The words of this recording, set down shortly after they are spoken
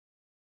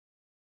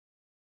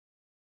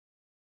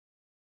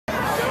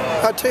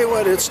I'll tell you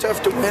what, it's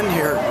tough to win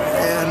here,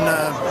 and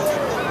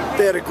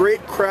they had a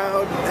great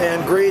crowd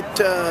and great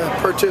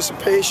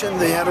participation.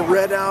 They had a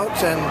red out,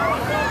 and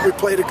we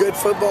played a good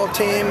football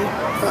team.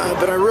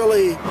 But I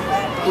really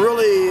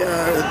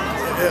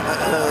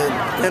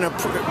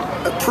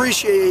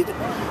appreciate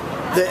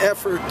the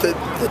effort that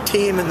the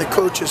team and the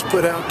coaches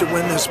put out to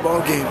win this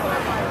ball game.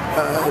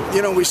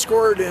 You know, we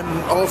scored in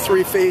all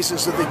three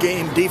phases of the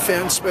game: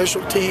 defense,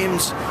 special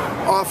teams,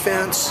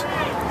 offense.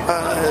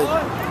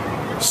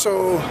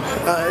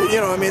 You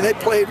know, I mean, they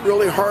played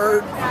really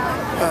hard,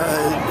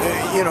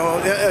 you know,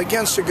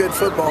 against a good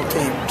football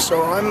team.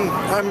 So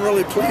I'm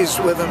really pleased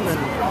with them,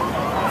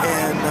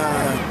 and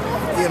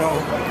you know,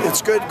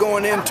 it's good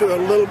going into a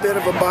little bit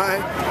of a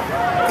bye,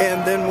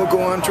 and then we'll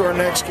go on to our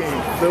next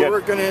game. But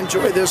we're going to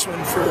enjoy this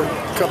one for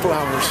a couple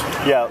hours.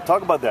 Yeah,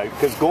 talk about that,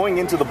 because going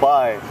into the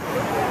bye,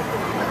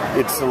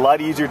 it's a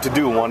lot easier to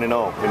do 1-0 in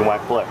WAC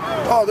play.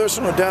 Oh, there's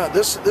no doubt.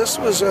 This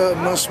was a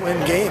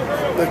must-win game,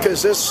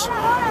 because this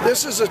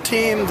is a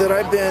team that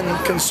I've been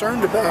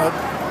concerned about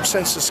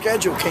since the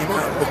schedule came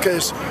out.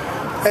 Because,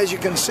 as you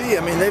can see,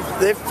 I mean,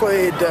 they've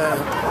played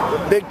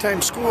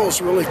big-time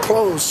schools really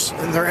close,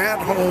 and they're at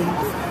home.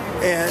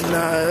 And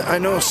I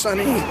know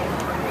Sonny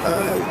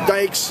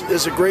Dykes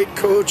is a great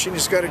coach, and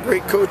he's got a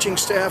great coaching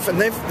staff, and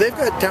they've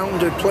got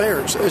talented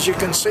players, as you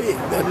can see.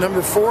 At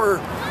number 4.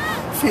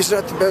 If he's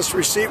not the best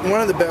receiver,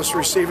 one of the best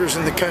receivers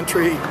in the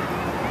country,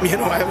 you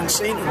know, I haven't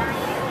seen him.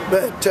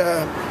 But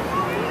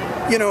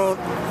you know,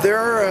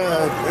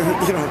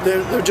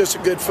 they're just a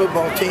good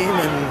football team,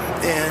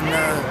 and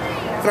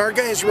our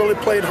guys really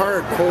played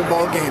hard the whole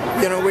ball game.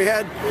 You know, we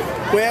had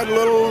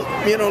little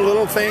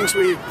things.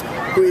 We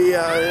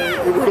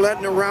were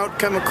letting a route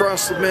come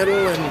across the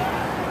middle,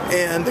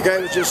 and the guy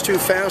was just too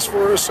fast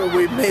for us. So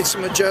we made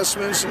some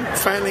adjustments and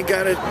finally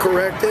got it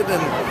corrected,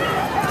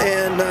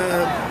 and.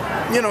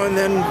 You know, and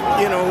then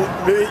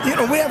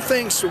we have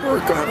things to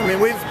work on. I mean,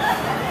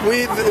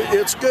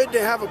 it's good to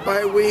have a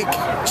bye week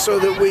so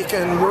that we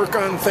can work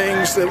on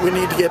things that we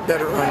need to get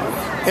better on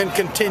and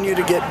continue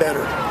to get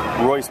better.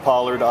 Royce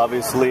Pollard,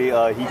 obviously,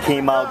 he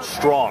came out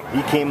strong.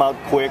 He came out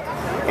quick,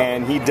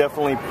 and he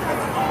definitely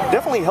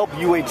helped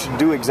UH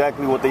do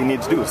exactly what they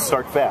need to do: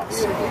 start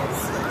fast.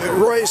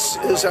 Royce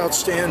is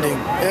outstanding.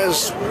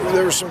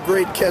 There were some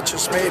great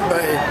catches made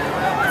by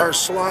our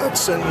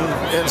slots and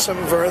some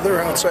of our other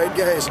outside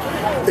guys.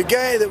 The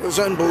guy that was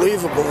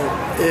unbelievable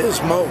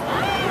is Mo.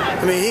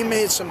 I mean, he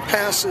made some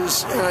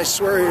passes, and I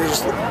swear he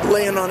was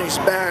laying on his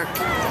back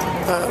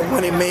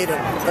when he made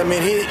them. I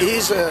mean,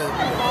 he's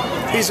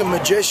a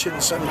magician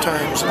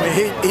sometimes. I mean,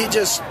 he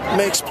just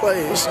makes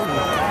plays, and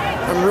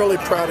I'm really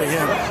proud of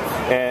him.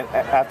 And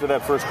after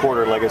that first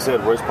quarter, like I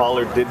said, Royce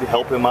Pollard did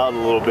help him out a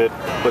little bit,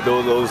 but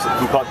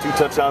he caught 2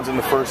 touchdowns in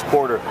the first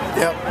quarter.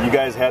 Yep. You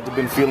guys had to have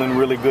been feeling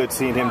really good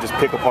seeing him just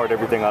pick apart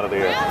everything out of the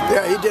air.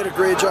 Yeah, he did a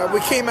great job.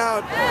 We came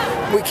out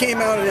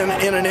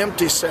in an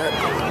empty set,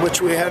 which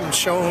we hadn't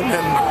shown,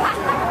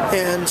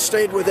 and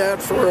stayed with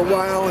that for a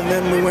while, and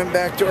then we went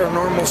back to our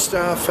normal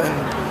stuff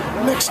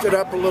and mixed it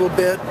up a little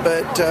bit.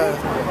 But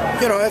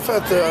you know, I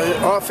thought the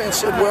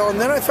offense did well, and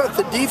then I thought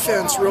the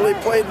defense really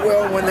played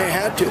well when they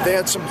had to. They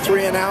had some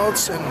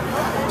 3-and-outs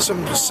and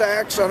some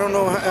sacks. I don't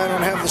know, I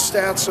don't have the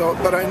stats,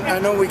 but I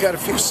know we got a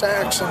few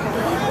sacks,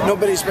 and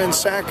nobody's been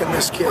sacking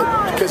this kid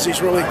because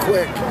he's really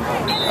quick.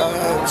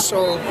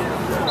 So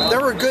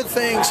there were good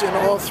things in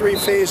all 3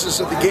 phases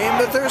of the game,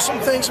 but there's some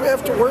things we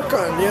have to work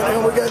on. You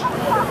know, we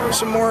got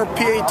some more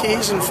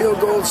PATs and field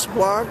goals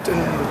blocked, and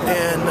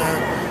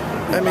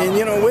I mean,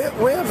 you know,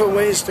 we have a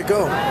ways to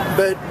go,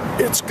 but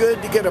it's good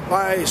to get a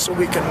bye so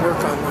we can work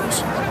on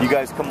those. You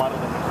guys come out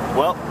of it.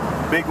 Well,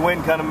 big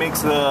win kind of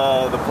makes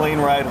the plane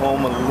ride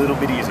home a little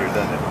bit easier,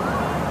 doesn't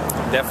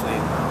it?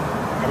 Definitely.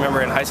 I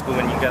remember in high school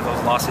when you got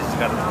those losses, you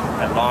got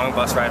that long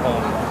bus ride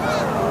home.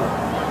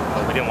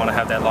 We didn't want to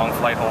have that long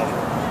flight home,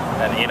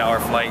 that 8-hour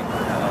flight,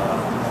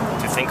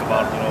 to think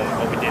about, you know,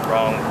 what we did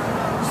wrong.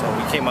 So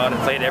we came out and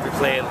played every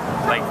play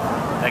like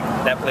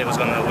that play was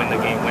going to win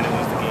the game, when it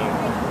was the game.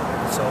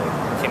 So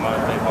we came out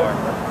and played hard.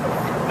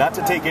 Not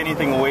to take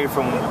anything away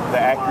from the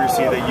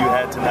accuracy that you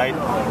had tonight,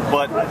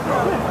 but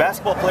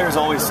basketball players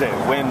always say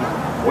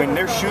when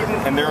they're shooting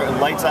and they're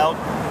lights out,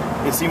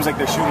 it seems like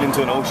they're shooting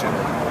into an ocean.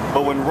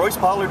 But when Royce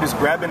Pollard is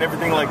grabbing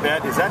everything like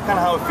that, is that kind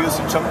of how it feels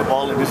to chuck the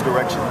ball in his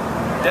direction?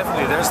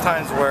 Definitely. There's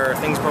times where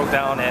things broke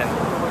down, and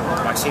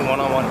I've seen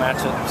one-on-one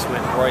matchups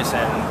with Royce,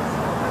 and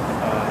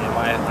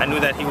I knew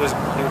that he was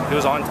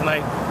on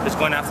tonight. He was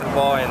going after the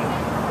ball, and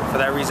for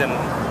that reason,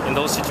 in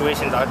those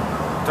situations, I'd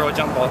throw a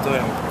jump ball to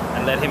him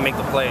and let him make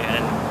the play.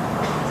 And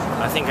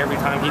I think every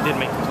time he did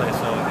make the play,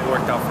 so it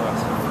worked out for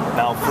us.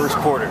 Now, first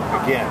quarter,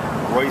 again,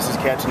 Royce is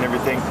catching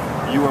everything.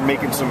 You were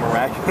making some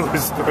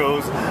miraculous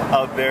throws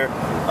out there.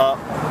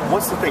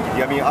 What's the thinking?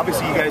 I mean,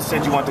 obviously you guys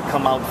said you want to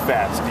come out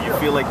fast. Do you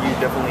feel like you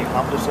definitely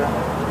accomplished that?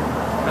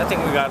 I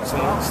think we got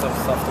some stuff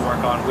to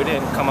work on. We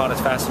didn't come out as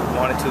fast as we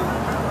wanted to.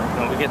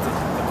 You know, we get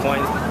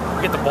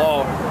the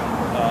ball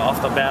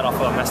off the bat, off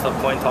a messed up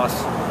coin toss,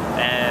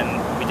 and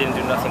we didn't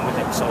do nothing with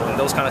it. So in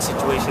those kind of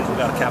situations, we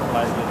got to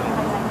capitalize with them.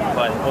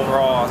 But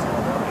overall,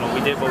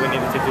 we did what we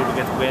needed to do to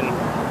get the win.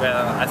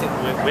 I think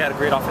we had a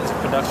great offensive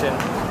production,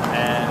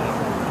 and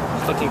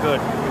it's looking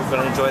good. We're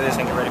going to enjoy this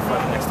and get ready for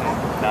the next game.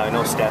 Now, I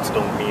know stats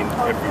don't mean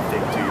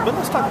everything to you, but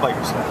let's talk about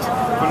your stats.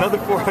 Another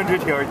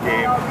 400-yard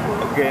game,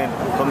 again,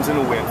 comes in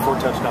a win, 4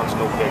 touchdowns,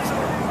 no picks.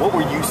 What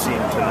were you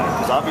seeing tonight?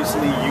 Because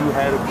obviously you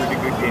had a pretty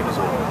good game as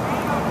well.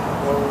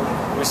 Well,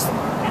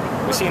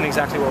 we're seeing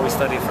exactly what we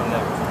studied from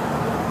them.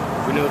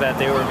 We knew that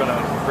they were going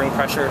to bring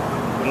pressure.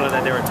 We knew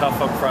that they were tough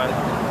up front.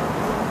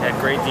 They had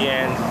great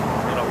DN,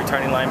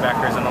 returning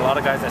linebackers, and a lot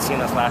of guys that seen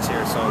us last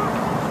year. So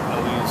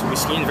we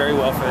schemed very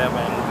well for them,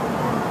 and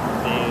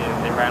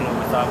they ran what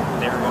we thought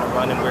they were going to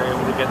run, and we were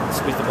able to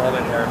squeeze the ball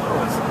in there.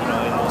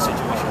 In those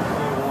situations.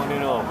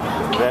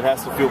 1-0. That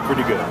has to feel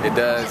pretty good. It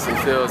does. It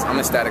feels. I'm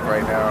ecstatic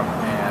right now,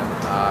 and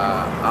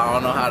I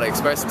don't know how to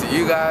express it to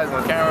you guys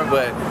on camera,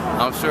 but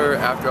I'm sure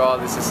after all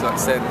this is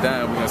said and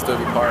done, we're gonna still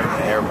be parked in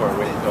the airport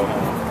waiting to go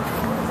home.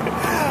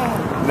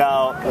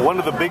 Now, one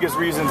of the biggest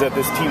reasons that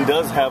this team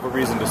does have a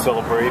reason to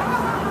celebrate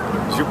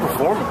is your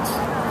performance.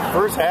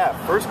 First half,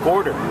 first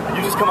quarter,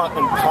 you just come out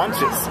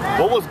unconscious.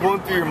 What was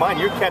going through your mind?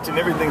 You're catching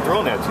everything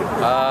thrown at you.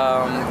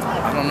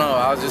 I don't know.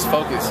 I was just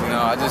focused.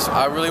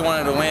 I really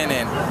wanted to win,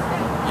 and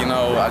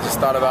I just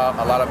thought a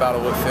lot about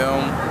it with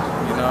film.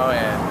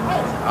 And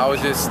I was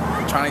just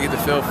trying to get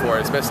the feel for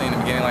it, especially in the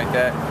beginning like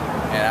that.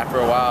 And after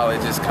a while,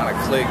 it just kind of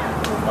clicked.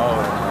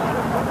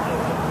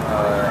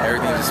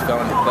 Everything just fell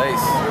into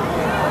place.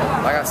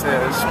 Like I said,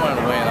 I just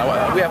wanted to win.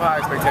 We have high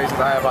expectations.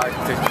 I have high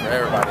expectations for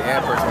everybody, and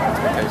personal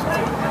expectations.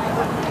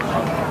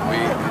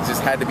 It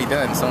just had to be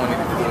done. Someone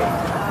needed to do it.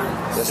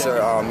 Yes,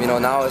 sir.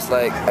 Now it's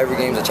like every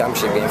game's a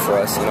championship game for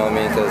us. You know what I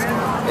mean? Because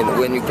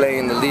when you play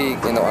in the league,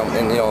 in the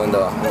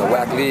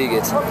WAC league,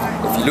 if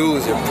you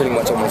lose, you're pretty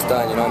much almost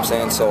done. You know what I'm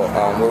saying? So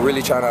we're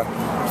really trying to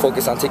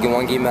focus on taking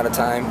one game at a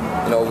time.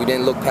 We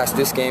didn't look past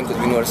this game because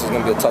we knew this is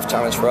going to be a tough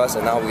challenge for us.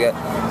 And now we got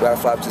to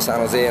fly up to San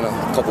Jose in a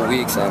couple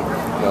weeks, and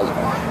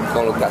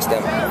don't look past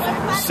them.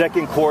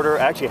 Second quarter,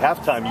 actually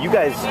halftime, you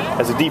guys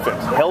as a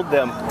defense held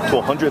them to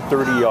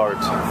 130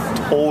 yards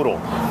total.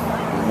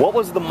 What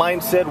was the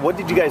mindset? What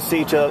did you guys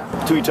say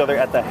to each other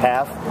at the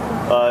half?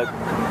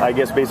 I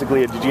guess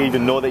basically, did you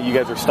even know that you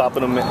guys were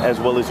stopping them as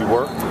well as you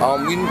were?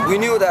 We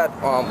knew that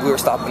we were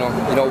stopping them,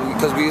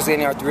 because we was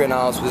getting our 3 and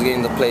outs, we was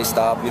getting the play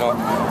stop.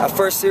 At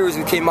first series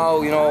we came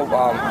out,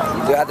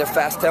 they had their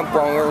fast tempo,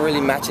 and we weren't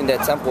really matching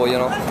that tempo.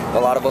 A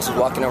lot of us was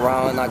walking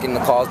around, not getting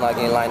the calls, not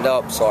getting lined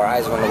up, so our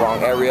eyes were in the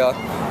wrong area.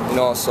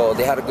 So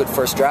they had a good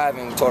first drive,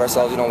 and we told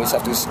ourselves, we just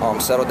have to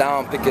settle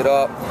down, pick it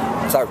up,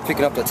 start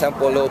picking up the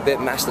tempo a little bit,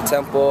 match the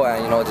tempo,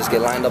 and just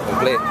get lined up and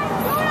play.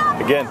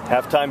 Again,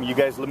 halftime, you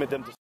guys limit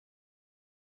them to